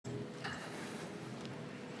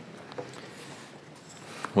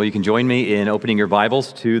Well, you can join me in opening your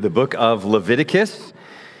Bibles to the book of Leviticus,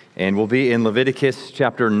 and we'll be in Leviticus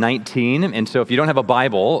chapter 19. And so if you don't have a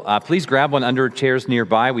Bible, please grab one under chairs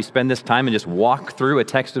nearby. We spend this time and just walk through a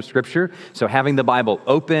text of Scripture. So having the Bible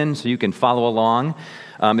open so you can follow along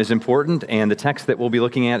is important. And the text that we'll be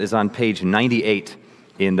looking at is on page 98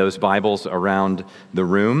 in those Bibles around the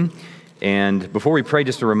room. And before we pray,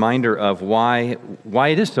 just a reminder of why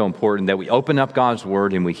it is so important that we open up God's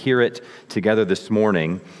Word and we hear it together this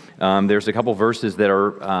morning. There's a couple verses that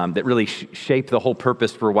are that really shape the whole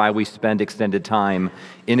purpose for why we spend extended time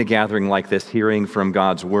in a gathering like this, hearing from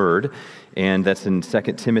God's Word. And that's in 2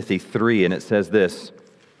 Timothy 3, and it says this.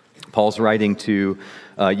 Paul's writing to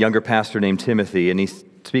a younger pastor named Timothy, and he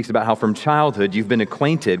speaks about how from childhood you've been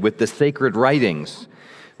acquainted with the sacred writings,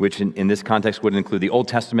 which in this context would include the Old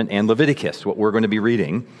Testament and Leviticus, what we're going to be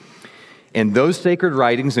reading. And those sacred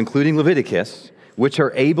writings, including Leviticus, which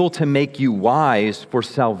are able to make you wise for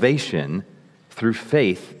salvation through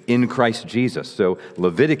faith in Christ Jesus. So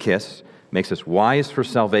Leviticus makes us wise for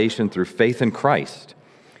salvation through faith in Christ.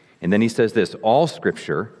 And then he says this, all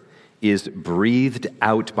Scripture is breathed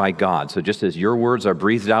out by God. So just as your words are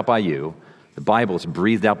breathed out by you, the Bible is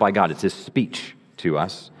breathed out by God. It's His speech to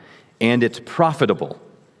us. And it's profitable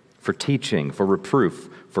for teaching, for reproof,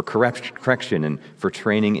 for correction, and for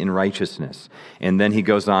training in righteousness. And then he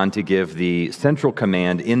goes on to give the central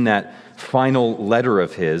command in that final letter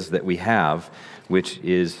of his that we have, which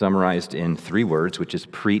is summarized in 3 words, which is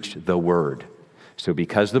preach the word. So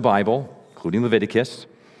because the Bible, including Leviticus,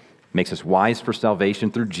 makes us wise for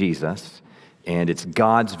salvation through Jesus, and it's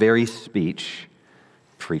God's very speech,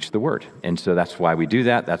 preach the word. And so that's why we do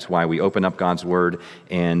that. That's why we open up God's word,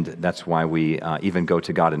 and that's why we even go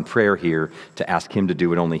to God in prayer here to ask Him to do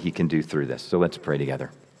what only He can do through this. So let's pray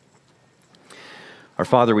together. Our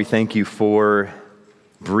Father, we thank You for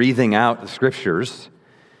breathing out the Scriptures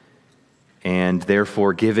and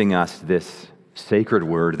therefore giving us this sacred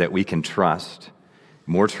word that we can trust,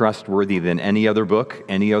 more trustworthy than any other book,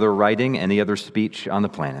 any other writing, any other speech on the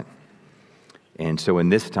planet. And so in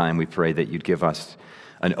this time, we pray that You'd give us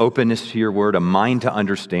an openness to Your word, a mind to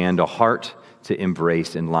understand, a heart to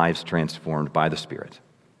embrace, and lives transformed by the Spirit.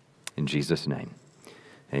 In Jesus' name,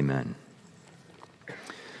 amen.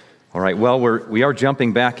 All right, well, we are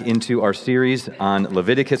jumping back into our series on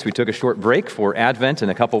Leviticus. We took a short break for Advent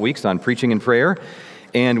and a couple weeks on preaching and prayer,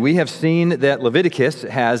 and we have seen that Leviticus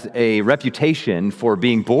has a reputation for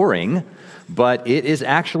being boring, but it is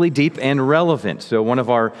actually deep and relevant. So one of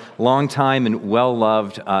our longtime and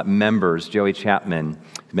well-loved members, Joey Chapman,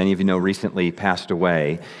 many of you know recently passed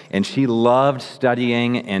away, and she loved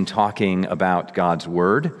studying and talking about God's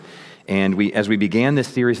Word. And as we began this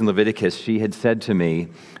series in Leviticus, she had said to me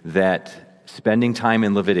that spending time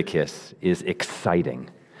in Leviticus is exciting.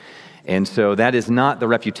 And so that is not the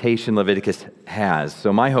reputation Leviticus has.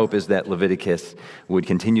 So my hope is that Leviticus would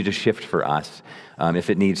continue to shift for us,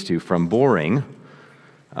 if it needs to, from boring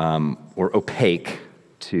or opaque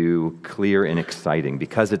to clear and exciting,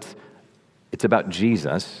 because it's about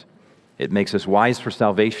Jesus. It makes us wise for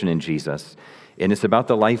salvation in Jesus, and it's about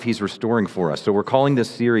the life He's restoring for us. So we're calling this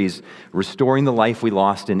series Restoring the Life We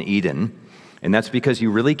Lost in Eden, and that's because you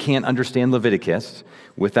really can't understand Leviticus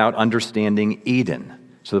without understanding Eden.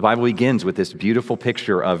 So the Bible begins with this beautiful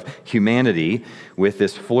picture of humanity with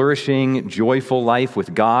this flourishing, joyful life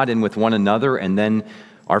with God and with one another, and then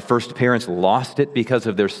our first parents lost it because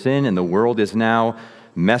of their sin, and the world is now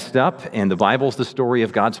messed up, and the Bible's the story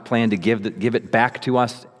of God's plan to give it back to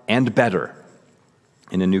us and better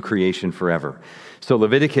in a new creation forever. So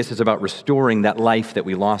Leviticus is about restoring that life that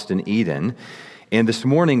we lost in Eden, and this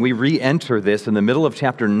morning we re-enter this in the middle of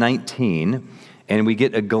chapter 19, and we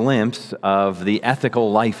get a glimpse of the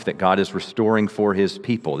ethical life that God is restoring for His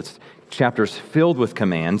people. This chapter's filled with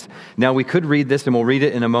commands. Now, we could read this, and we'll read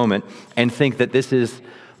it in a moment, and think that this is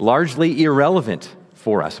largely irrelevant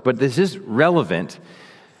for us. But this is relevant,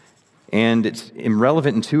 and it's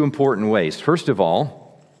irrelevant in 2 important ways. First of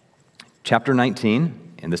all, chapter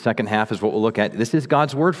 19, and the second half is what we'll look at. This is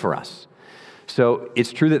God's word for us. So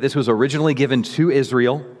it's true that this was originally given to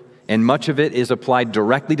Israel, and much of it is applied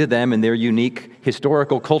directly to them in their unique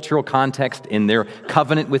historical, cultural context, in their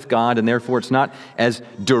covenant with God, and therefore it's not as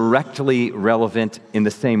directly relevant in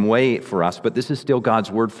the same way for us, but this is still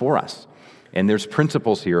God's word for us. And there's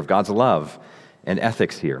principles here of God's love and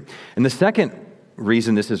ethics here. And the second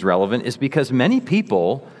reason this is relevant is because many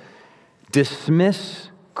people dismiss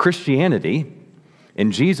Christianity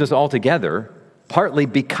and Jesus altogether, partly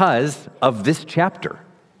because of this chapter,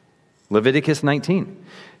 Leviticus 19.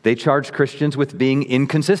 They charge Christians with being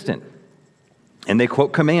inconsistent. And they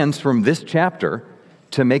quote commands from this chapter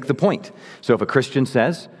to make the point. So if a Christian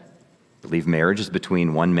says, I believe marriage is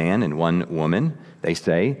between one man and one woman, they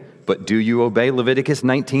say, but do you obey Leviticus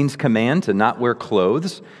 19's command to not wear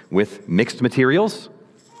clothes with mixed materials?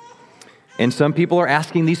 And some people are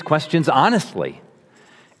asking these questions honestly,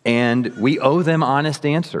 and we owe them honest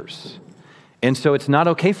answers. And so it's not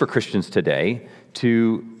okay for Christians today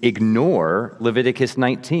to ignore Leviticus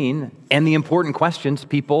 19 and the important questions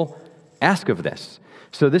people ask of this.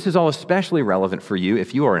 So this is all especially relevant for you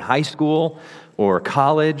if you are in high school or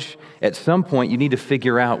college. At some point, you need to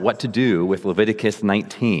figure out what to do with Leviticus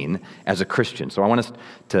 19 as a Christian. So I want us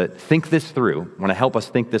to think this through. I want to help us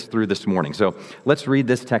think this through this morning. So let's read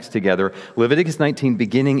this text together. Leviticus 19,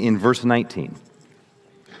 beginning in verse 19.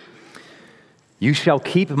 You shall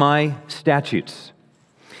keep my statutes.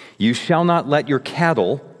 You shall not let your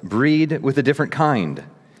cattle breed with a different kind.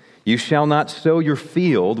 You shall not sow your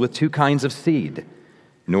field with two kinds of seed,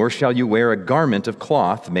 nor shall you wear a garment of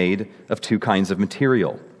cloth made of two kinds of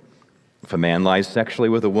material. If a man lies sexually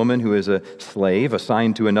with a woman who is a slave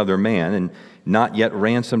assigned to another man and not yet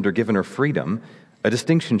ransomed or given her freedom, a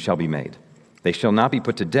distinction shall be made. They shall not be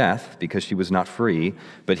put to death because she was not free,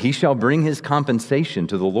 but he shall bring his compensation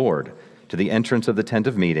to the Lord, to the entrance of the tent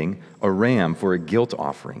of meeting, a ram for a guilt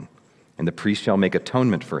offering. And the priest shall make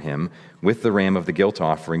atonement for him with the ram of the guilt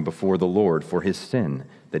offering before the Lord for his sin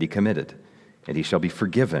that he committed. And he shall be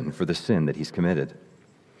forgiven for the sin that he's committed.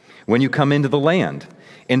 When you come into the land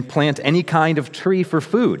and plant any kind of tree for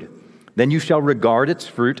food, then you shall regard its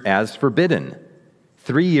fruit as forbidden.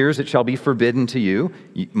 3 years it shall be forbidden to you,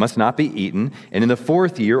 it must not be eaten, and in the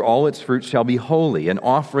 4th year all its fruit shall be holy, an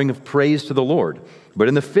offering of praise to the Lord. But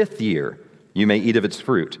in the 5th year you may eat of its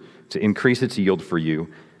fruit, to increase its yield for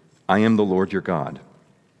you. I am the Lord your God.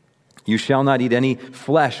 You shall not eat any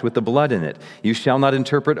flesh with the blood in it. You shall not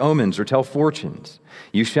interpret omens or tell fortunes.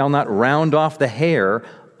 You shall not round off the hair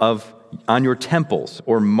on your temples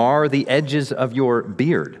or mar the edges of your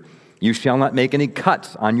beard. You shall not make any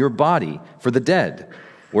cuts on your body for the dead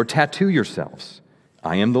or tattoo yourselves.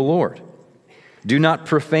 I am the Lord. Do not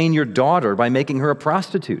profane your daughter by making her a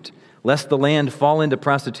prostitute, lest the land fall into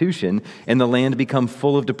prostitution and the land become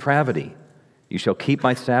full of depravity. You shall keep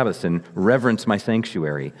my Sabbaths and reverence my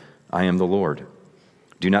sanctuary. I am the Lord.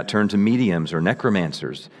 Do not turn to mediums or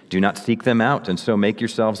necromancers. Do not seek them out and so make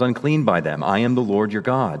yourselves unclean by them. I am the Lord your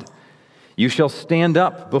God. You shall stand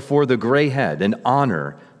up before the gray head and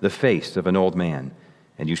honor the face of an old man,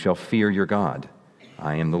 and you shall fear your God.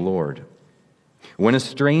 I am the Lord. When a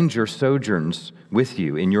stranger sojourns with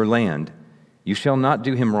you in your land, you shall not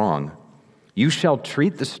do him wrong. You shall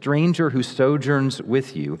treat the stranger who sojourns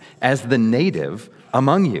with you as the native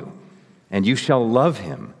among you, and you shall love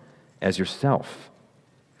him as yourself.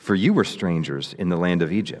 For you were strangers in the land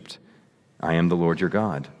of Egypt. I am the Lord your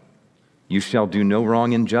God. You shall do no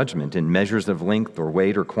wrong in judgment, in measures of length or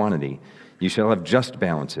weight or quantity. You shall have just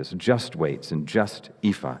balances, just weights, and just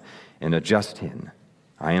ephah, and a just hin.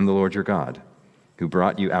 I am the Lord your God, who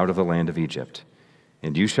brought you out of the land of Egypt.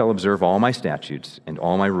 And you shall observe all my statutes and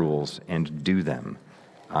all my rules and do them.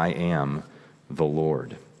 I am the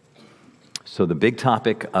Lord. So the big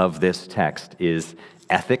topic of this text is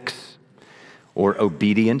ethics or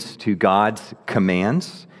obedience to God's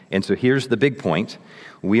commands. And so here's the big point.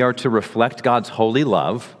 We are to reflect God's holy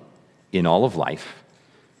love in all of life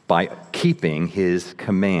by keeping his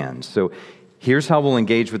commands. So here's how we'll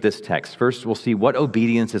engage with this text. First, we'll see what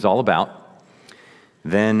obedience is all about,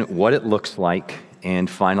 then what it looks like, and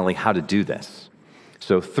finally, how to do this.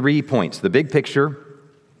 So 3 points. The big picture,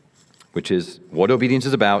 which is what obedience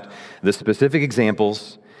is about, the specific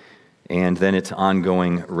examples, and then its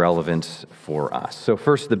ongoing relevance for us. So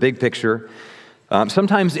first, the big picture.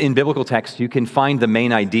 Sometimes in biblical texts, you can find the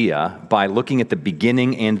main idea by looking at the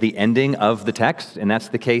beginning and the ending of the text, and that's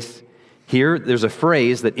the case here. There's a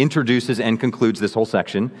phrase that introduces and concludes this whole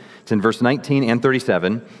section. It's in verse 19 and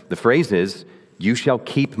 37. The phrase is, you shall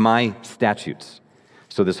keep my statutes.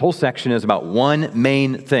 So this whole section is about one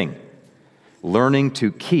main thing, learning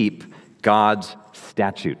to keep God's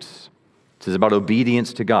statutes. This is about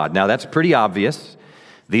obedience to God. Now, that's pretty obvious.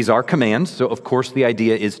 These are commands, so of course the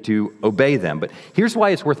idea is to obey them. But here's why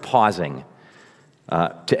it's worth pausing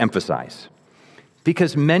to emphasize.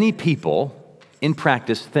 Because many people in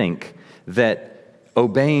practice think that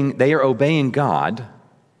they are obeying God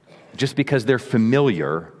just because they're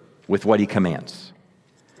familiar with what he commands.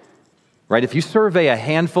 Right? If you survey a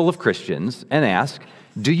handful of Christians and ask,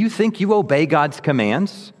 do you think you obey God's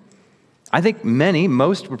commands? I think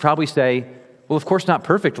most would probably say, well, of course not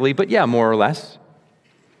perfectly, but yeah, more or less.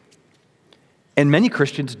 And many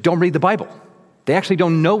Christians don't read the Bible. They actually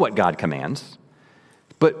don't know what God commands.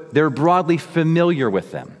 but they're broadly familiar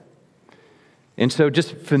with them. And so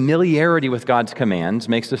just familiarity with God's commands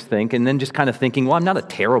makes us think, and then just kind of thinking, well, I'm not a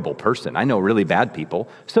terrible person. I know really bad people.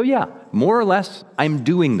 So yeah, more or less, I'm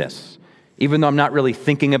doing this. Even though I'm not really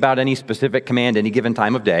thinking about any specific command any given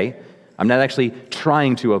time of day. I'm not actually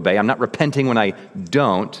trying to obey. I'm not repenting when I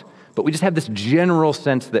don't. But we just have this general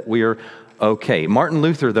sense that we're okay. Martin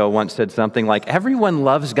Luther, though, once said something like, everyone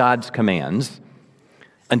loves God's commands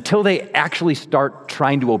until they actually start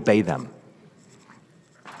trying to obey them.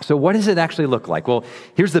 So what does it actually look like? Well,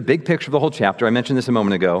 here's the big picture of the whole chapter. I mentioned this a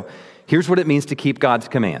moment ago. Here's what it means to keep God's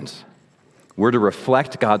commands. We're to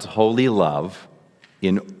reflect God's holy love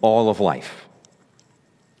in all of life.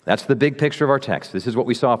 That's the big picture of our text. This is what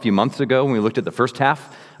we saw a few months ago when we looked at the first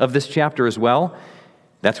half of this chapter as well.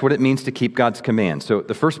 That's what it means to keep God's commands. So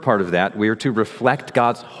the first part of that, we are to reflect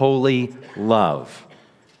God's holy love.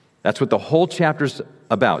 That's what the whole chapter's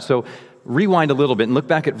about. So rewind a little bit and look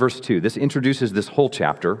back at verse 2. This introduces this whole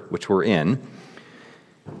chapter, which we're in.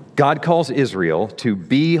 God calls Israel to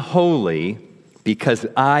be holy because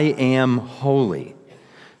I am holy.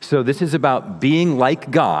 So this is about being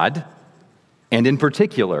like God, and in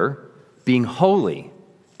particular, being holy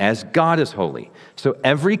as God is holy. So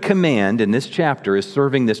every command in this chapter is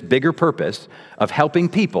serving this bigger purpose of helping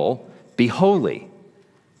people be holy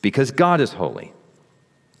because God is holy.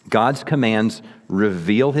 God's commands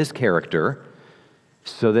reveal his character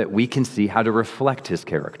so that we can see how to reflect his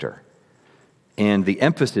character. And the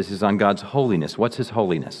emphasis is on God's holiness. What's his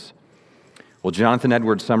holiness? Well, Jonathan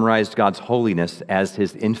Edwards summarized God's holiness as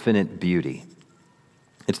his infinite beauty.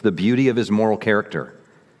 It's the beauty of his moral character.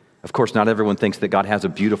 Of course, not everyone thinks that God has a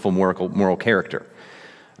beautiful moral character.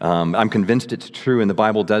 I'm convinced it's true, and the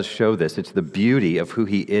Bible does show this. It's the beauty of who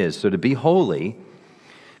he is. So to be holy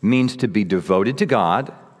means to be devoted to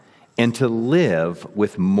God and to live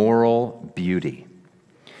with moral beauty.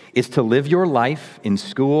 It's to live your life in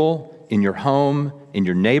school, in your home, in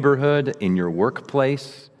your neighborhood, in your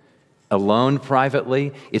workplace, alone,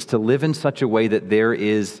 privately. It's to live in such a way that there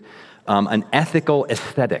is an ethical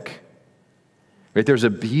aesthetic. Right? There's a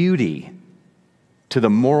beauty to the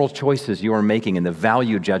moral choices you are making and the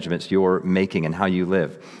value judgments you're making and how you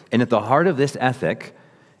live. And at the heart of this ethic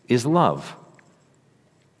is love.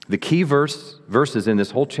 The key verses in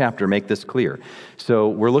this whole chapter make this clear. So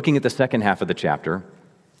we're looking at the second half of the chapter.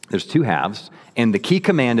 There's two halves, and the key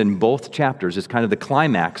command in both chapters is kind of the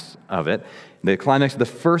climax of it. The climax of the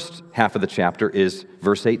first half of the chapter is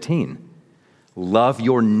verse 18. Love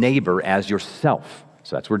your neighbor as yourself.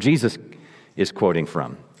 So that's where Jesus is quoting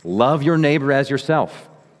from. Love your neighbor as yourself.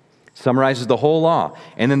 Summarizes the whole law.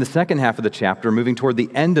 And then the second half of the chapter, moving toward the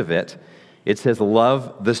end of it, it says,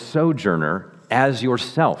 love the sojourner as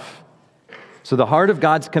yourself. So the heart of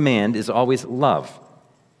God's command is always love.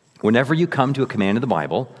 Whenever you come to a command of the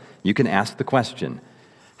Bible, you can ask the question,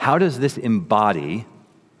 how does this embody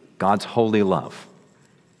God's holy love?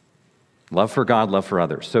 Love for God, love for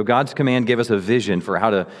others. So God's command gave us a vision for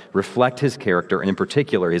how to reflect his character, and in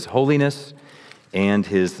particular, his holiness and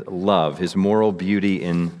his love, his moral beauty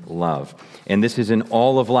in love. And this is in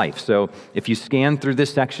all of life. So if you scan through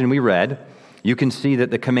this section we read, you can see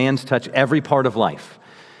that the commands touch every part of life.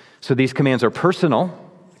 So these commands are personal.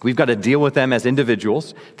 We've got to deal with them as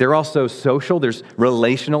individuals. They're also social. There's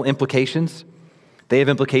relational implications. They have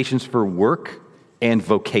implications for work and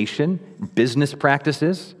vocation, business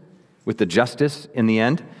practices, with the justice in the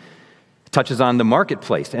end. It touches on the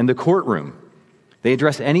marketplace and the courtroom. They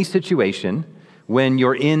address any situation when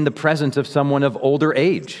you're in the presence of someone of older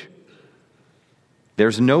age.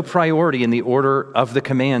 There's no priority in the order of the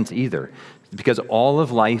commands either, because all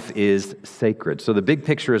of life is sacred. So the big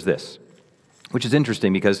picture is this, which is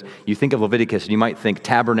interesting because you think of Leviticus and you might think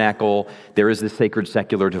tabernacle, there is this sacred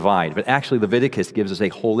secular divide. But actually Leviticus gives us a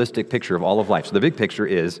holistic picture of all of life. So the big picture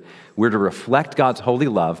is we're to reflect God's holy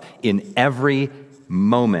love in every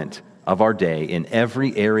moment of our day, in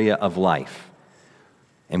every area of life.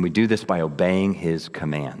 And we do this by obeying his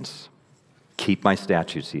commands. Keep my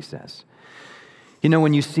statutes, he says. You know,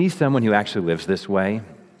 when you see someone who actually lives this way,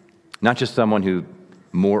 not just someone who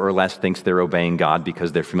more or less thinks they're obeying God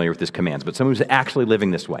because they're familiar with his commands, but someone who's actually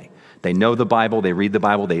living this way. They know the Bible, they read the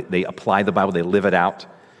Bible, they apply the Bible, they live it out.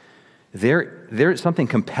 There's something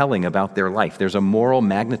compelling about their life. There's a moral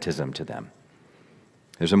magnetism to them.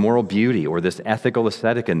 There's a moral beauty or this ethical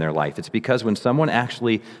aesthetic in their life. It's because when someone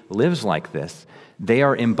actually lives like this, they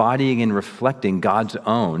are embodying and reflecting God's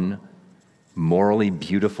own morally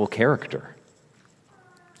beautiful character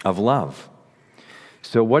of love.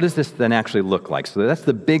 So what does this then actually look like? So that's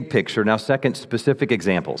the big picture. Now, second, specific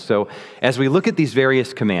examples. So as we look at these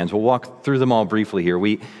various commands, we'll walk through them all briefly here.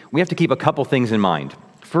 We have to keep a couple things in mind.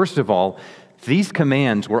 First of all, these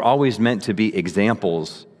commands were always meant to be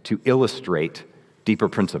examples to illustrate deeper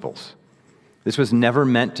principles. This was never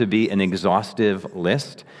meant to be an exhaustive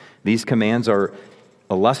list. These commands are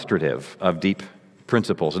illustrative of deep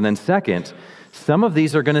principles. And then second, some of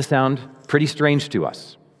these are going to sound pretty strange to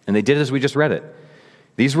us. And they did as we just read it.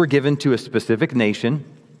 These were given to a specific nation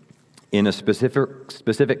in a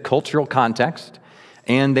specific cultural context,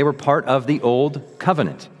 and they were part of the Old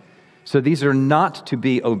Covenant. So these are not to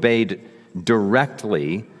be obeyed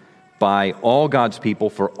directly by all God's people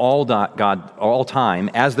for all time,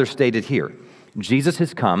 as they're stated here. Jesus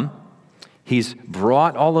has come. He's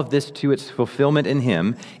brought all of this to its fulfillment in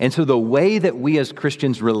him. And so the way that we as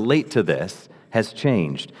Christians relate to this has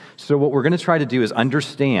changed. So what we're going to try to do is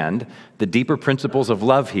understand the deeper principles of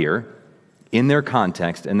love here in their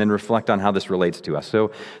context and then reflect on how this relates to us.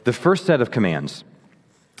 So the first set of commands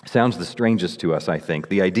sounds the strangest to us, I think.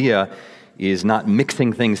 The idea is not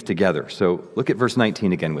mixing things together. So look at verse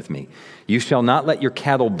 19 again with me. You shall not let your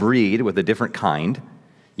cattle breed with a different kind.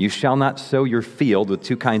 You shall not sow your field with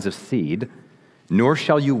two kinds of seed, nor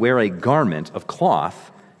shall you wear a garment of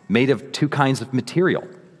cloth made of two kinds of material.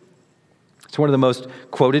 It's one of the most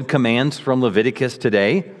quoted commands from Leviticus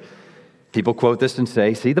today. People quote this and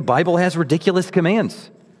say, see, the Bible has ridiculous commands.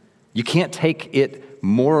 You can't take it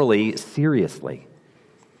morally seriously.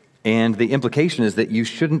 And the implication is that you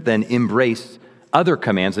shouldn't then embrace other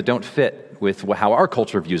commands that don't fit with how our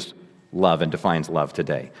culture views love and defines love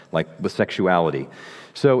today, like with sexuality.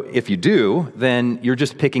 So if you do, then you're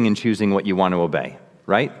just picking and choosing what you want to obey,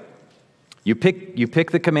 right? You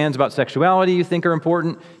pick the commands about sexuality you think are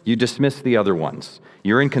important, you dismiss the other ones.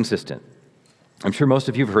 You're inconsistent. I'm sure most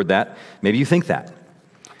of you have heard that. Maybe you think that.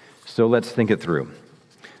 So let's think it through.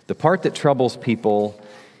 The part that troubles people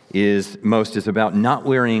is about not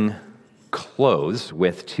wearing clothes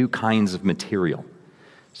with two kinds of material.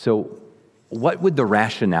 So what would the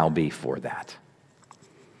rationale be for that?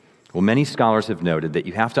 Well, many scholars have noted that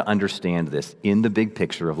you have to understand this in the big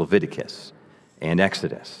picture of Leviticus and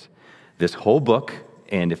Exodus. This whole book,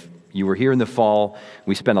 and if you were here in the fall,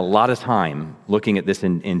 we spent a lot of time looking at this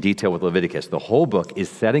in detail with Leviticus. The whole book is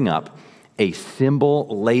setting up a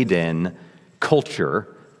symbol-laden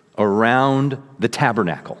culture around the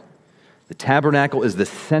tabernacle. The tabernacle is the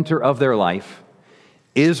center of their life.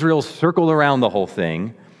 Israel circled around the whole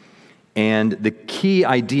thing, and the key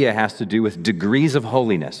idea has to do with degrees of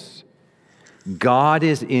holiness. God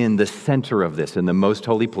is in the center of this, in the most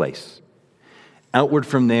holy place. Outward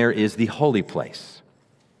from there is the holy place.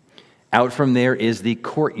 Out from there is the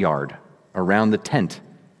courtyard around the tent.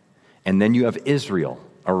 And then you have Israel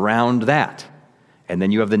around that. And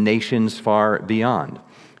then you have the nations far beyond.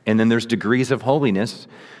 And then there's degrees of holiness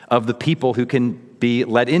of the people who can be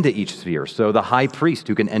let into each sphere. So the high priest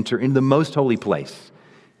who can enter into the most holy place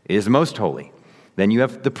is most holy. Then you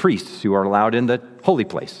have the priests who are allowed in the holy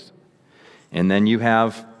place. And then you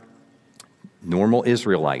have normal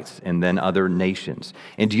Israelites, and then other nations.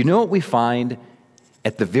 And do you know what we find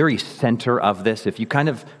at the very center of this? If you kind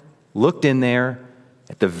of looked in there,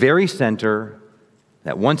 at the very center,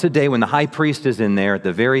 that once a day when the high priest is in there at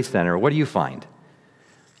the very center, what do you find?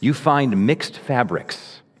 You find mixed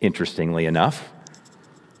fabrics, interestingly enough.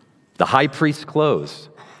 The high priest's clothes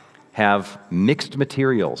have mixed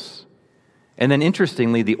materials. And then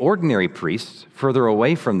interestingly, the ordinary priests, further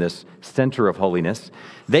away from this center of holiness,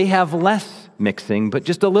 they have less mixing, but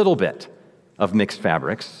just a little bit of mixed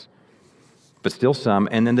fabrics, but still some.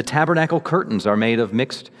 And then the tabernacle curtains are made of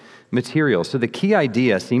mixed materials. So the key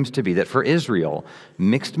idea seems to be that for Israel,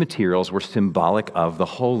 mixed materials were symbolic of the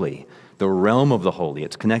holy, the realm of the holy.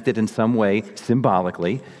 It's connected in some way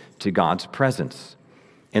symbolically to God's presence.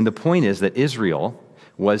 And the point is that Israel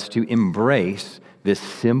was to embrace this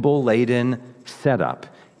symbol-laden setup,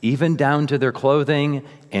 even down to their clothing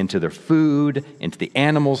and to their food and to the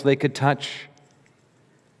animals they could touch.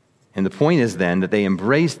 And the point is then that they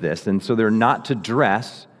embrace this, and so they're not to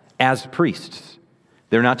dress as priests.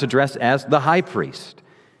 They're not to dress as the high priest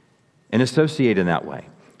and associate in that way.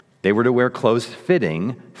 They were to wear clothes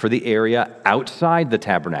fitting for the area outside the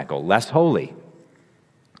tabernacle, less holy.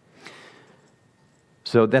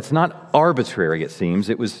 So that's not arbitrary, it seems.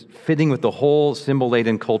 It was fitting with the whole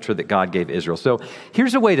symbol-laden culture that God gave Israel. So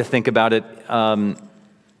here's a way to think about it,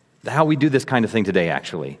 how we do this kind of thing today,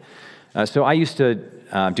 actually. So I used to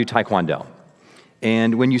do Taekwondo.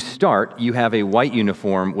 And when you start, you have a white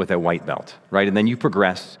uniform with a white belt, right? And then you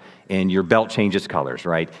progress, and your belt changes colors,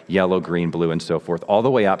 right? Yellow, green, blue, and so forth, all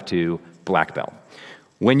the way up to black belt.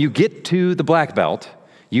 When you get to the black belt,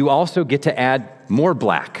 you also get to add more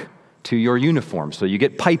black to your uniform. So you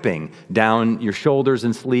get piping down your shoulders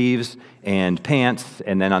and sleeves and pants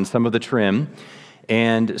and then on some of the trim.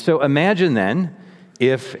 And so imagine then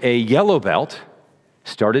if a yellow belt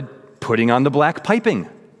started putting on the black piping.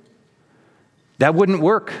 That wouldn't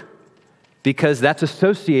work because that's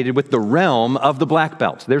associated with the realm of the black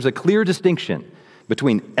belts. There's a clear distinction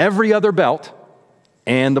between every other belt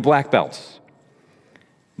and the black belts.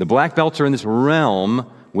 The black belts are in this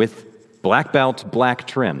realm with black belt, black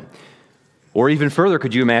trim. Or even further,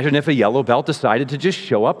 could you imagine if a yellow belt decided to just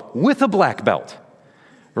show up with a black belt,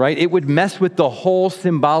 right? It would mess with the whole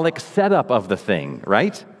symbolic setup of the thing,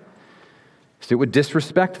 right? So it would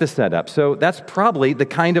disrespect the setup. So that's probably the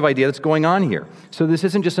kind of idea that's going on here. So this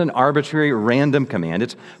isn't just an arbitrary random command.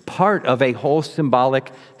 It's part of a whole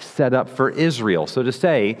symbolic setup for Israel. So to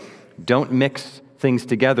say, don't mix things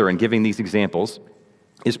together and giving these examples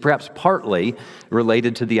is perhaps partly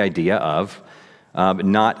related to the idea of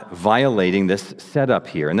not violating this setup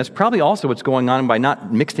here. And that's probably also what's going on by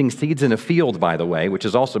not mixing seeds in a field, by the way, which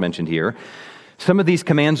is also mentioned here. Some of these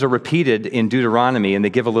commands are repeated in Deuteronomy, and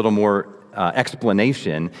they give a little more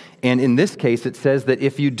explanation. And in this case, it says that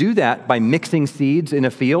if you do that by mixing seeds in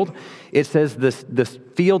a field, it says this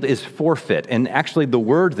field is forfeit. And actually, the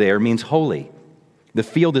word there means holy. The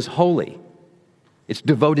field is holy. It's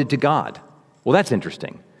devoted to God. Well, that's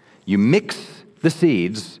interesting. You mix the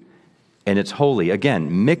seeds, and it's holy.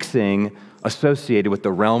 Again, mixing associated with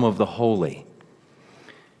the realm of the holy.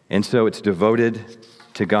 And so it's devoted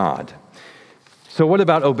to God. So what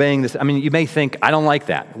about obeying this? I mean, you may think, I don't like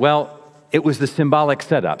that. Well, it was the symbolic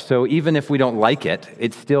setup. So even if we don't like it,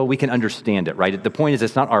 it's still, we can understand it, right? The point is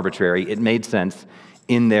it's not arbitrary. It made sense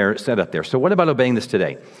in their setup there. So what about obeying this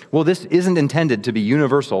today? Well, this isn't intended to be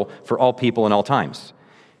universal for all people in all times.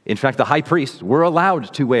 In fact, the high priests were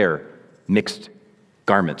allowed to wear mixed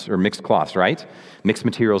garments or mixed cloths, right? Mixed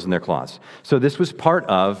materials in their cloths. So this was part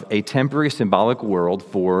of a temporary symbolic world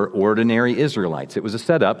for ordinary Israelites. It was a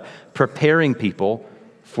setup preparing people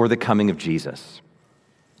for the coming of Jesus.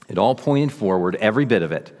 It all pointed forward, every bit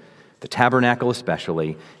of it, the tabernacle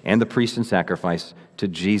especially, and the priest and sacrifice to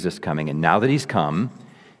Jesus coming. And now that he's come,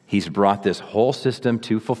 he's brought this whole system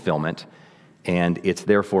to fulfillment, and it's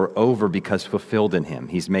therefore over because fulfilled in him.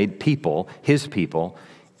 He's made people, his people,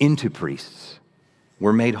 into priests.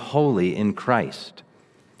 We're made holy in Christ.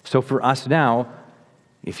 So for us now,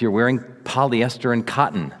 if you're wearing polyester and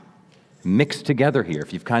cotton mixed together here,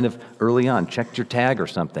 if you've kind of early on checked your tag or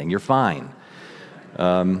something, you're fine.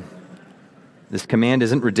 This command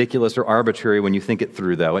isn't ridiculous or arbitrary when you think it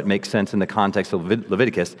through, though. It makes sense in the context of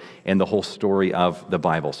Leviticus and the whole story of the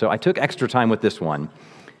Bible. So I took extra time with this one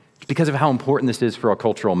because of how important this is for our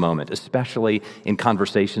cultural moment, especially in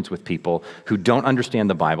conversations with people who don't understand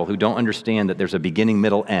the Bible, who don't understand that there's a beginning,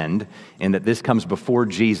 middle, end, and that this comes before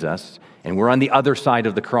Jesus, and we're on the other side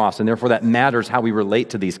of the cross, and therefore that matters how we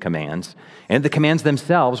relate to these commands. And the commands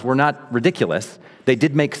themselves were not ridiculous. They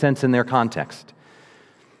did make sense in their context.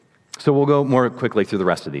 So we'll go more quickly through the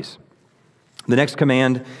rest of these. The next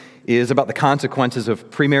command is about the consequences of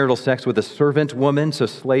premarital sex with a servant woman. So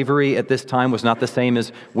slavery at this time was not the same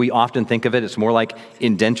as we often think of it. It's more like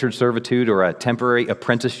indentured servitude or a temporary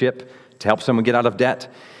apprenticeship to help someone get out of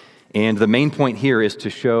debt. And the main point here is to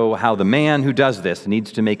show how the man who does this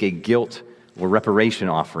needs to make a guilt or reparation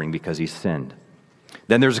offering because he's sinned.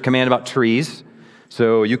 Then there's a command about trees.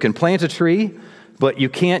 So you can plant a tree, but you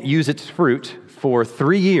can't use its fruit for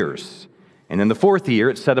 3 years. And then the 4th year,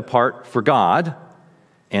 it's set apart for God.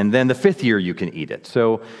 And then the 5th year, you can eat it.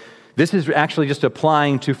 So this is actually just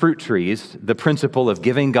applying to fruit trees the principle of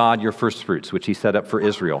giving God your first fruits, which he set up for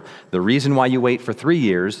Israel. The reason why you wait for 3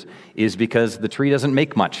 years is because the tree doesn't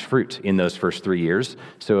make much fruit in those first 3 years.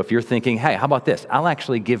 So if you're thinking, hey, how about this? I'll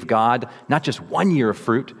actually give God not just 1 year of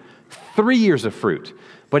fruit, 3 years of fruit.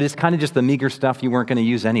 But it's kind of just the meager stuff you weren't going to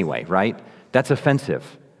use anyway, right? That's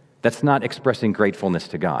offensive. That's not expressing gratefulness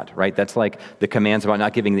to God, right? That's like the commands about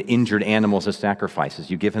not giving the injured animals as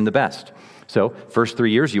sacrifices. You give him the best. So first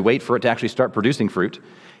 3 years, you wait for it to actually start producing fruit.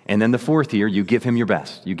 And then the 4th year, you give him your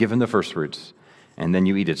best. You give him the first fruits. And then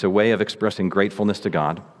you eat it. It's a way of expressing gratefulness to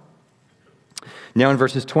God. Now in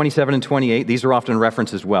verses 27 and 28, these are often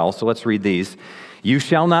referenced as well. So let's read these. You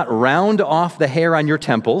shall not round off the hair on your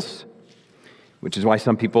temples, which is why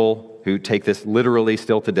some people who take this literally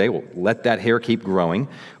still today will let that hair keep growing,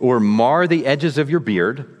 or mar the edges of your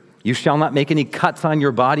beard. You shall not make any cuts on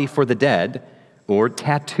your body for the dead, or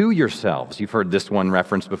tattoo yourselves. You've heard this one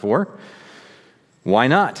referenced before. Why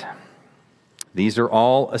not? These are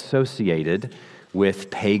all associated with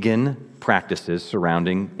pagan practices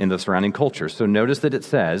in the surrounding culture. So notice that it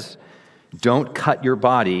says, don't cut your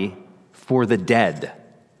body for the dead.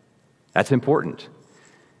 That's important.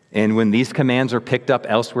 And when these commands are picked up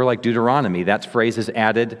elsewhere, like Deuteronomy, that phrase is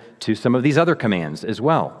added to some of these other commands as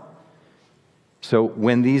well. So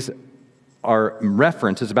when these are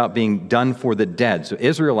referenced, it's about being done for the dead. So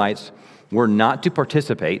Israelites were not to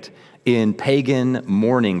participate in pagan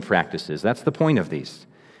mourning practices. That's the point of these.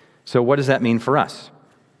 So what does that mean for us?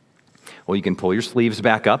 Well, you can pull your sleeves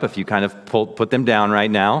back up if you kind of put them down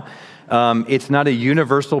right now. It's not a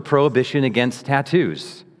universal prohibition against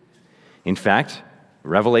tattoos. In fact,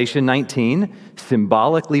 Revelation 19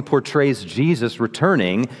 symbolically portrays Jesus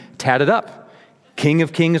returning tatted up, King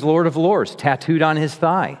of Kings, Lord of Lords, tattooed on his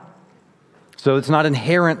thigh. So it's not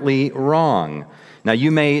inherently wrong. Now,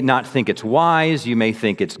 you may not think it's wise, you may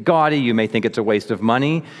think it's gaudy, you may think it's a waste of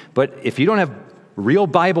money, but if you don't have real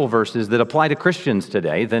Bible verses that apply to Christians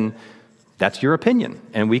today, then that's your opinion.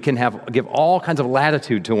 And we can give all kinds of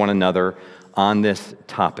latitude to one another on this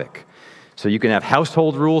topic. So you can have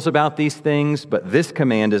household rules about these things, but this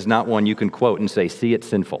command is not one you can quote and say, see, it's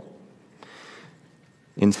sinful.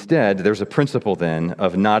 Instead, there's a principle then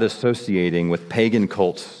of not associating with pagan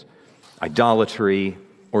cults, idolatry,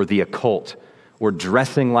 or the occult, or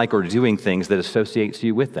dressing like or doing things that associates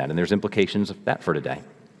you with that. And there's implications of that for today.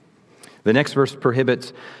 The next verse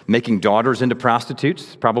prohibits making daughters into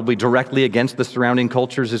prostitutes, probably directly against the surrounding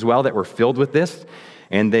cultures as well that were filled with this.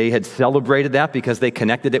 And they had celebrated that because they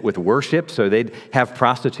connected it with worship, so they'd have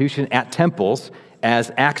prostitution at temples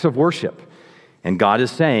as acts of worship. And God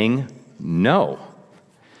is saying, no,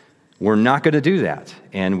 we're not going to do that.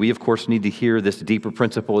 And we, of course, need to hear this deeper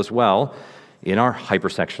principle as well in our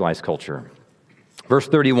hypersexualized culture. Verse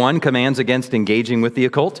 31 commands against engaging with the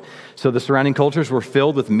occult. So the surrounding cultures were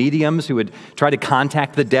filled with mediums who would try to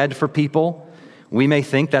contact the dead for people. We may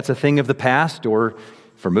think that's a thing of the past, or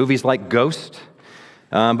for movies like Ghost.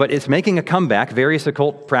 But it's making a comeback. Various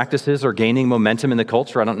occult practices are gaining momentum in the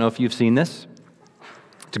culture. I don't know if you've seen this.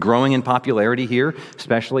 It's growing in popularity here,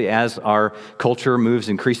 especially as our culture moves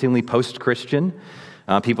increasingly post-Christian.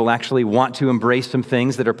 People actually want to embrace some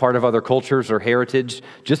things that are part of other cultures or heritage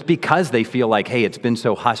just because they feel like, hey, it's been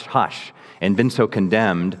so hush-hush and been so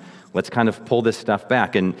condemned. Let's kind of pull this stuff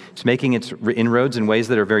back. And it's making its inroads in ways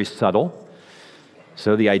that are very subtle.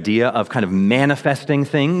 So the idea of kind of manifesting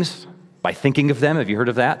things by thinking of them, have you heard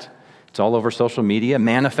of that? It's all over social media.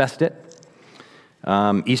 Manifest it.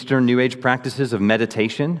 Eastern New Age practices of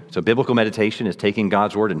meditation. So biblical meditation is taking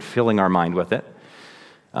God's word and filling our mind with it.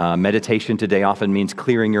 Meditation today often means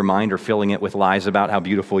clearing your mind or filling it with lies about how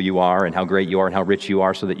beautiful you are and how great you are and how rich you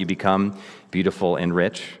are so that you become beautiful and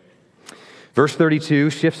rich. Verse 32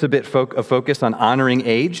 shifts a bit of focus on honoring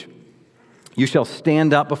age. You shall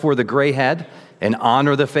stand up before the gray head and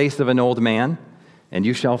honor the face of an old man, and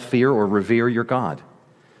you shall fear or revere your God.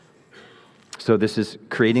 So this is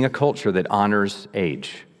creating a culture that honors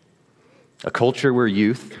age. A culture where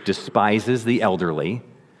youth despises the elderly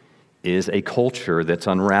is a culture that's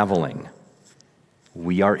unraveling.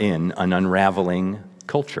 We are in an unraveling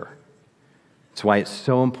culture. That's why it's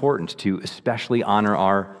so important to especially honor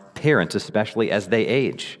our parents, especially as they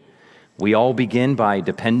age. We all begin by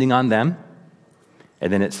depending on them,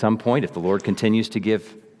 and then at some point, if the Lord continues to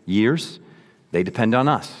give years, they depend on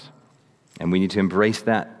us, and we need to embrace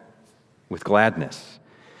that with gladness.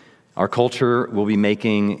 Our culture will be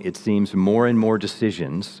making, it seems, more and more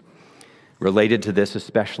decisions related to this,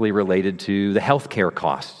 especially related to the healthcare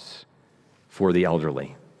costs for the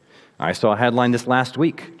elderly. I saw a headline this last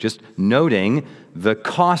week just noting the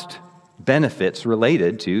cost benefits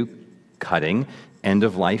related to cutting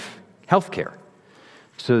end-of-life healthcare.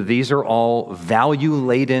 So these are all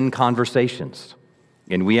value-laden conversations,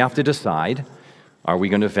 and we have to decide, are we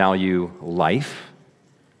going to value life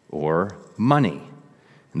or money?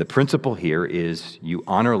 And the principle here is you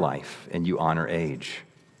honor life and you honor age.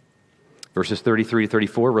 Verses 33 to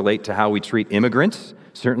 34 relate to how we treat immigrants,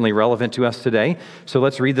 certainly relevant to us today. So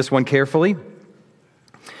let's read this one carefully.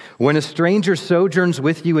 When a stranger sojourns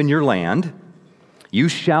with you in your land, you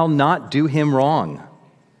shall not do him wrong.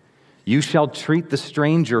 You shall treat the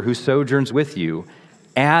stranger who sojourns with you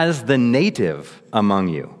as the native among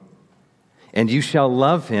you, and you shall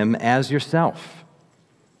love him as yourself,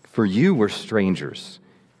 for you were strangers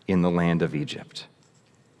in the land of Egypt.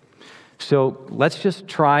 So let's just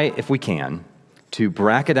try, if we can, to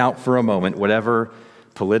bracket out for a moment whatever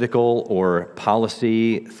political or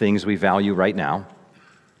policy things we value right now,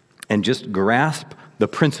 and just grasp the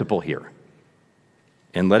principle here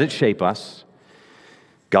and let it shape us.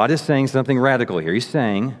 God is saying something radical here. He's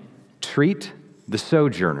saying, treat the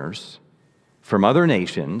sojourners from other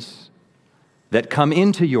nations that come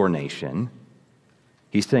into your nation.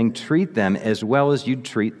 He's saying, treat them as well as you'd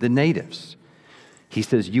treat the natives. He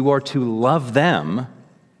says, you are to love them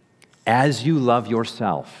as you love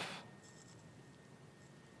yourself.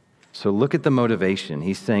 So look at the motivation.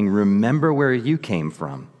 He's saying, remember where you came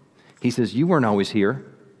from. He says, you weren't always here.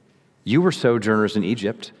 You were sojourners in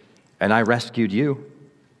Egypt, and I rescued you.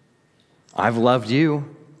 I've loved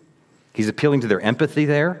you. He's appealing to their empathy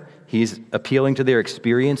there. He's appealing to their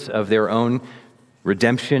experience of their own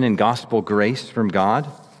redemption and gospel grace from God.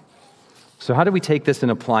 So how do we take this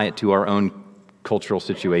and apply it to our own cultural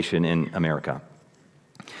situation in America?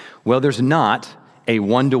 Well, there's not a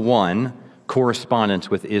one-to-one correspondence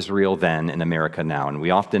with Israel then and America now. And we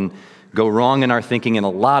often go wrong in our thinking in a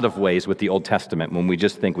lot of ways with the Old Testament when we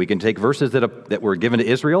just think we can take verses that were given to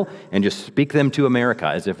Israel and just speak them to America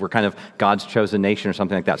as if we're kind of God's chosen nation or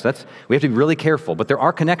something like that. So we have to be really careful. But there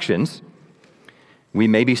are connections. We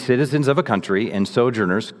may be citizens of a country, and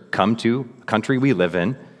sojourners come to a country we live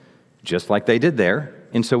in, just like they did there.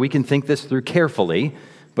 And so we can think this through carefully,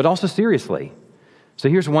 but also seriously. So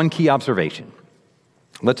here's one key observation.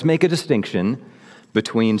 Let's make a distinction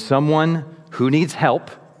between someone who needs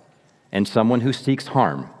help and someone who seeks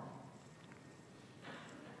harm.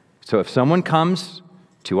 So if someone comes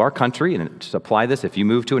to our country, and just apply this, if you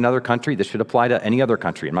move to another country, this should apply to any other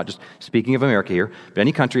country. I'm not just speaking of America here, but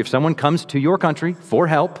any country. If someone comes to your country for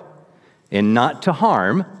help and not to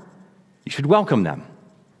harm, you should welcome them.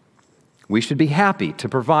 We should be happy to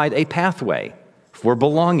provide a pathway for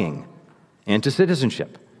belonging and to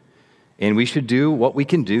citizenship. And we should do what we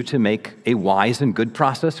can do to make a wise and good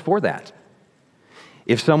process for that.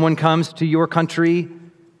 If someone comes to your country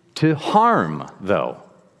to harm, though,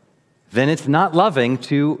 then it's not loving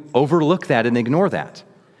to overlook that and ignore that.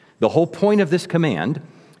 The whole point of this command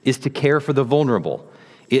is to care for the vulnerable.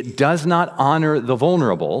 It does not honor the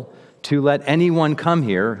vulnerable to let anyone come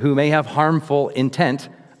here who may have harmful intent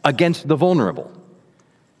against the vulnerable,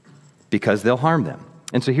 because they'll harm them.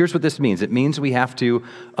 And so here's what this means. It means we have to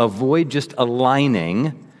avoid just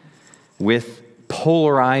aligning with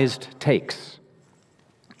polarized takes.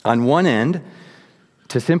 On one end,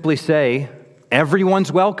 to simply say,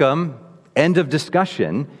 everyone's welcome, end of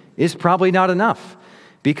discussion, is probably not enough.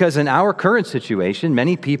 Because in our current situation,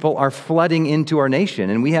 many people are flooding into our nation,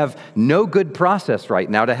 and we have no good process right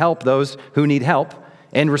now to help those who need help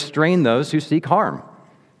and restrain those who seek harm.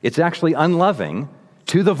 It's actually unloving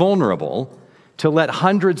to the vulnerable to let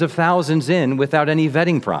hundreds of thousands in without any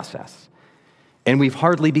vetting process. And we've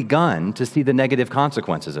hardly begun to see the negative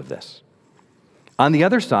consequences of this. On the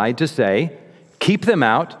other side, to say, keep them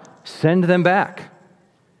out, send them back,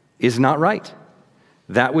 is not right.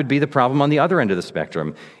 That would be the problem on the other end of the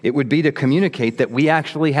spectrum. It would be to communicate that we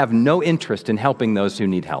actually have no interest in helping those who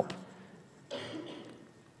need help.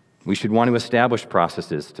 We should want to establish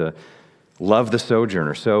processes to love the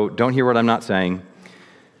sojourner. So don't hear what I'm not saying.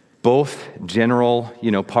 Both general,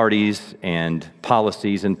 parties and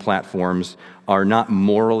policies and platforms are not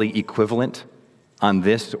morally equivalent on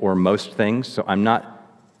this or most things, so I'm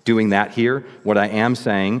not doing that here. What I am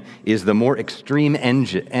saying is the more extreme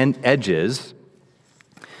edges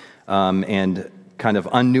and kind of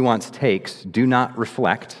unnuanced takes do not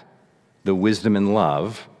reflect the wisdom and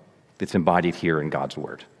love that's embodied here in God's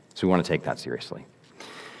word. So we want to take that seriously.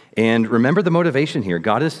 And remember the motivation here.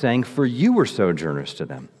 God is saying, for you were sojourners to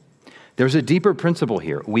them. There's a deeper principle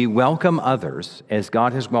here. We welcome others as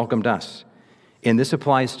God has welcomed us. And this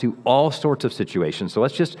applies to all sorts of situations. So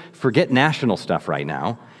let's just forget national stuff right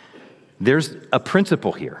now. There's a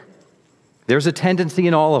principle here. There's a tendency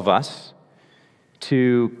in all of us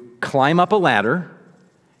to climb up a ladder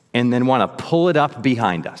and then want to pull it up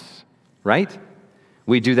behind us, right?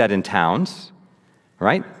 We do that in towns,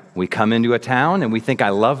 right? We come into a town and we think, I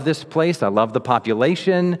love this place, I love the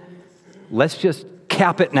population. Let's just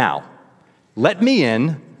cap it now. Let me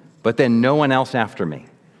in, but then no one else after me.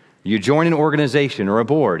 You join an organization or a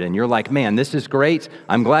board and you're like, man, this is great.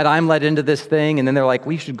 I'm glad I'm let into this thing. And then they're like,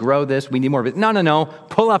 we should grow this. We need more of it. No.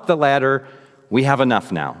 Pull up the ladder. We have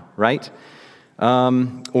enough now, right?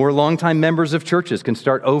 Or longtime members of churches can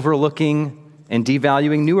start overlooking and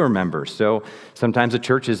devaluing newer members. So sometimes a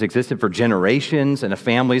church has existed for generations and a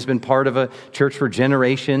family's been part of a church for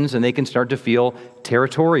generations, and they can start to feel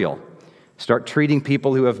territorial, start treating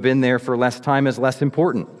people who have been there for less time as less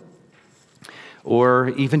important. Or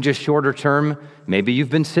even just shorter term, maybe you've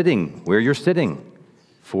been sitting where you're sitting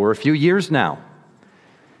for a few years now,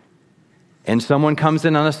 and someone comes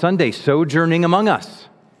in on a Sunday sojourning among us.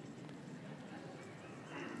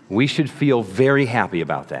 We should feel very happy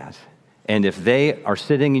about that. And if they are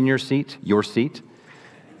sitting in your seat,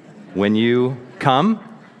 when you come,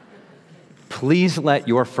 please let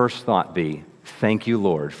your first thought be, thank you,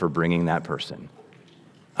 Lord, for bringing that person.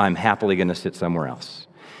 I'm happily going to sit somewhere else.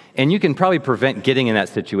 And you can probably prevent getting in that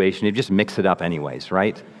situation if you just mix it up anyways,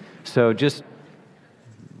 right? So just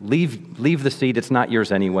leave the seat. It's not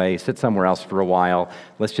yours anyway. Sit somewhere else for a while.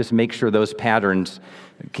 Let's just make sure those patterns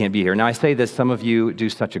can't be here. Now, I say this, some of you do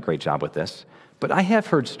such a great job with this, but I have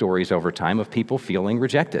heard stories over time of people feeling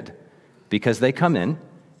rejected because they come in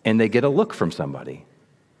and they get a look from somebody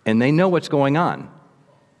and they know what's going on.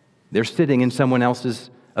 They're sitting in someone else's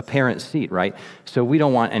apparent seat, right? So we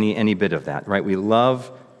don't want any bit of that, right? We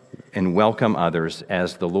love and welcome others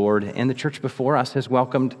as the Lord and the church before us has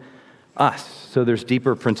welcomed us. So there's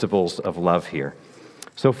deeper principles of love here.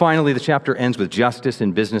 So finally, the chapter ends with justice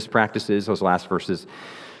and business practices, those last verses.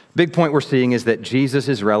 Big point we're seeing is that Jesus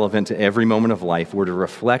is relevant to every moment of life. We're to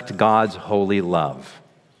reflect God's holy love.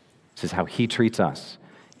 This is how he treats us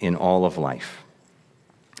in all of life,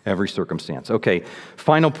 every circumstance. Okay,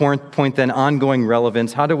 final point then, ongoing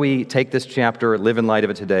relevance. How do we take this chapter, live in light of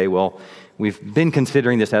it today? Well, we've been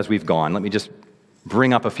considering this as we've gone. Let me just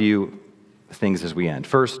bring up a few things as we end.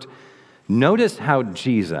 First, notice how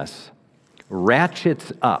Jesus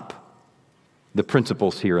ratchets up the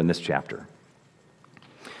principles here in this chapter.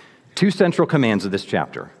 Two central commands of this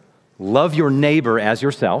chapter. Love your neighbor as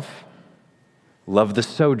yourself. Love the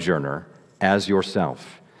sojourner as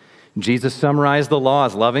yourself. Jesus summarized the law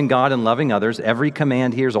as loving God and loving others. Every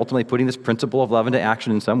command here is ultimately putting this principle of love into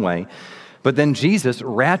action in some way. But then Jesus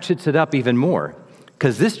ratchets it up even more,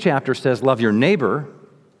 because this chapter says love your neighbor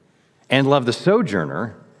and love the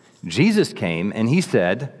sojourner. Jesus came and he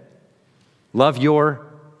said, love your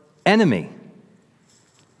enemy.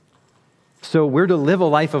 So we're to live a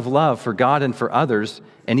life of love for God and for others,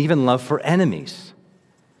 and even love for enemies.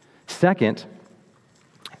 Second,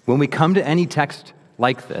 when we come to any text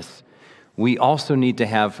like this, we also need to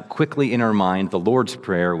have quickly in our mind the Lord's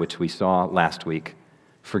Prayer, which we saw last week,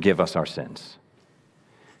 forgive us our sins.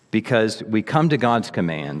 Because we come to God's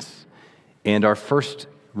commands, and our first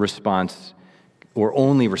response or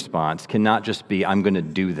only response cannot just be, I'm going to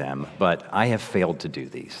do them, but I have failed to do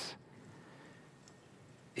these.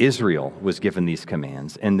 Israel was given these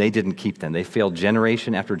commands, and they didn't keep them. They failed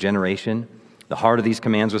generation after generation. The heart of these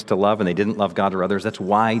commands was to love, and they didn't love God or others. That's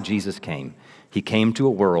why Jesus came. He came to a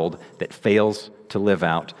world that fails to live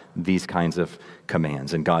out these kinds of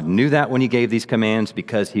commands. And God knew that when he gave these commands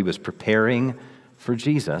because he was preparing for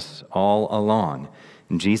Jesus all along.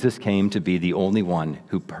 And Jesus came to be the only one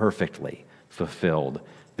who perfectly fulfilled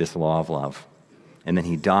this law of love. And then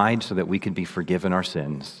he died so that we could be forgiven our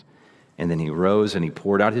sins. And then he rose and he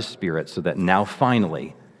poured out his Spirit so that now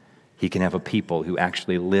finally he can have a people who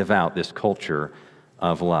actually live out this culture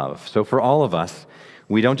of love. So for all of us,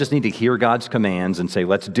 we don't just need to hear God's commands and say,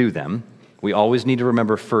 let's do them. We always need to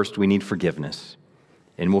remember first we need forgiveness.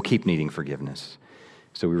 And we'll keep needing forgiveness.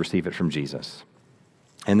 So we receive it from Jesus.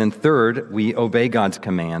 And then third, we obey God's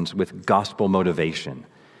commands with gospel motivation.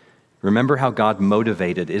 Remember how God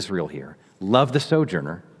motivated Israel here. Love the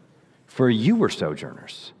sojourner, for you were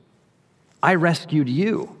sojourners. I rescued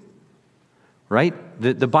you. Right?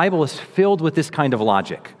 The Bible is filled with this kind of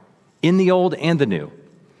logic in the Old and the New.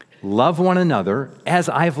 Love one another as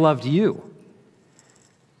I've loved you.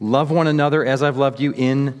 Love one another as I've loved you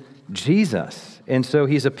in Jesus. And so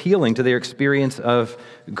he's appealing to their experience of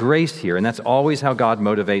grace here, and that's always how God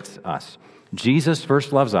motivates us. Jesus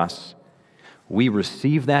first loves us. We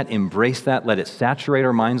receive that, embrace that, let it saturate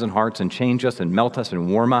our minds and hearts and change us and melt us and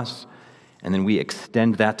warm us, and then we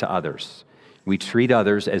extend that to others. We treat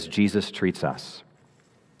others as Jesus treats us.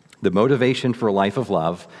 The motivation for a life of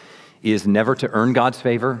love is never to earn God's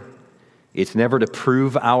favor. It's never to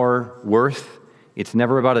prove our worth. It's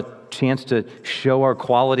never about a chance to show our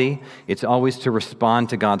quality. It's always to respond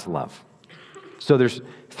to God's love. So there's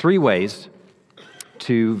three ways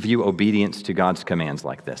to view obedience to God's commands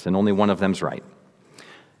like this, and only one of them's right.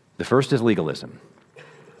 The first is legalism.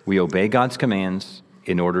 We obey God's commands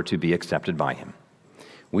in order to be accepted by him.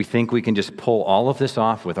 We think we can just pull all of this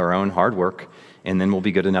off with our own hard work, and then we'll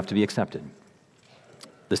be good enough to be accepted.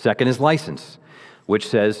 The second is license, which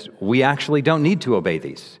says we actually don't need to obey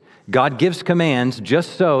these. God gives commands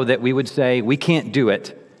just so that we would say, we can't do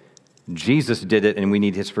it. Jesus did it, and we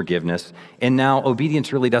need his forgiveness. And now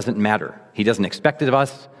obedience really doesn't matter. He doesn't expect it of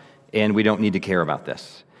us, and we don't need to care about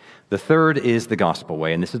this. The third is the gospel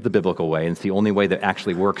way, and this is the biblical way, and it's the only way that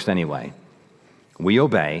actually works anyway. We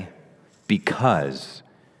obey because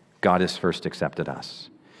God has first accepted us.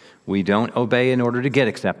 We don't obey in order to get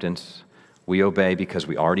acceptance. We obey because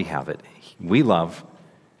we already have it. We love,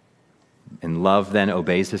 and love then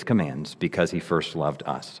obeys his commands because he first loved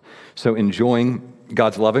us. So enjoying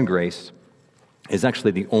God's love and grace is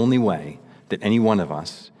actually the only way that any one of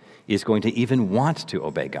us is going to even want to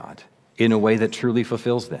obey God in a way that truly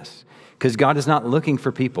fulfills this. Because God is not looking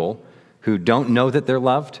for people who don't know that they're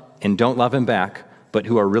loved and don't love him back, but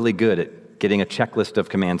who are really good at getting a checklist of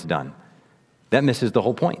commands done. That misses the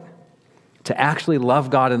whole point. To actually love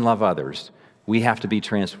God and love others, we have to be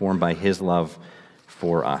transformed by his love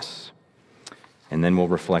for us. And then we'll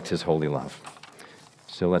reflect his holy love.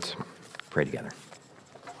 So let's pray together.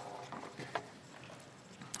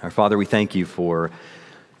 Our Father, we thank you for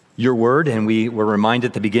your word, and we were reminded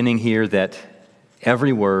at the beginning here that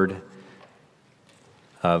every word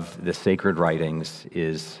of the sacred writings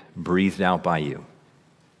is breathed out by you.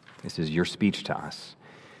 This is your speech to us.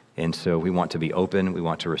 And so we want to be open, we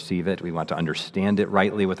want to receive it, we want to understand it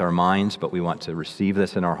rightly with our minds, but we want to receive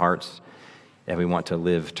this in our hearts, and we want to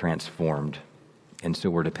live transformed. And so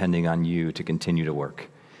we're depending on you to continue to work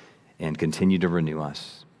and continue to renew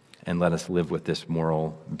us and let us live with this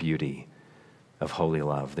moral beauty of holy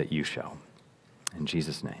love that you show. In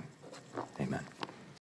Jesus' name, amen.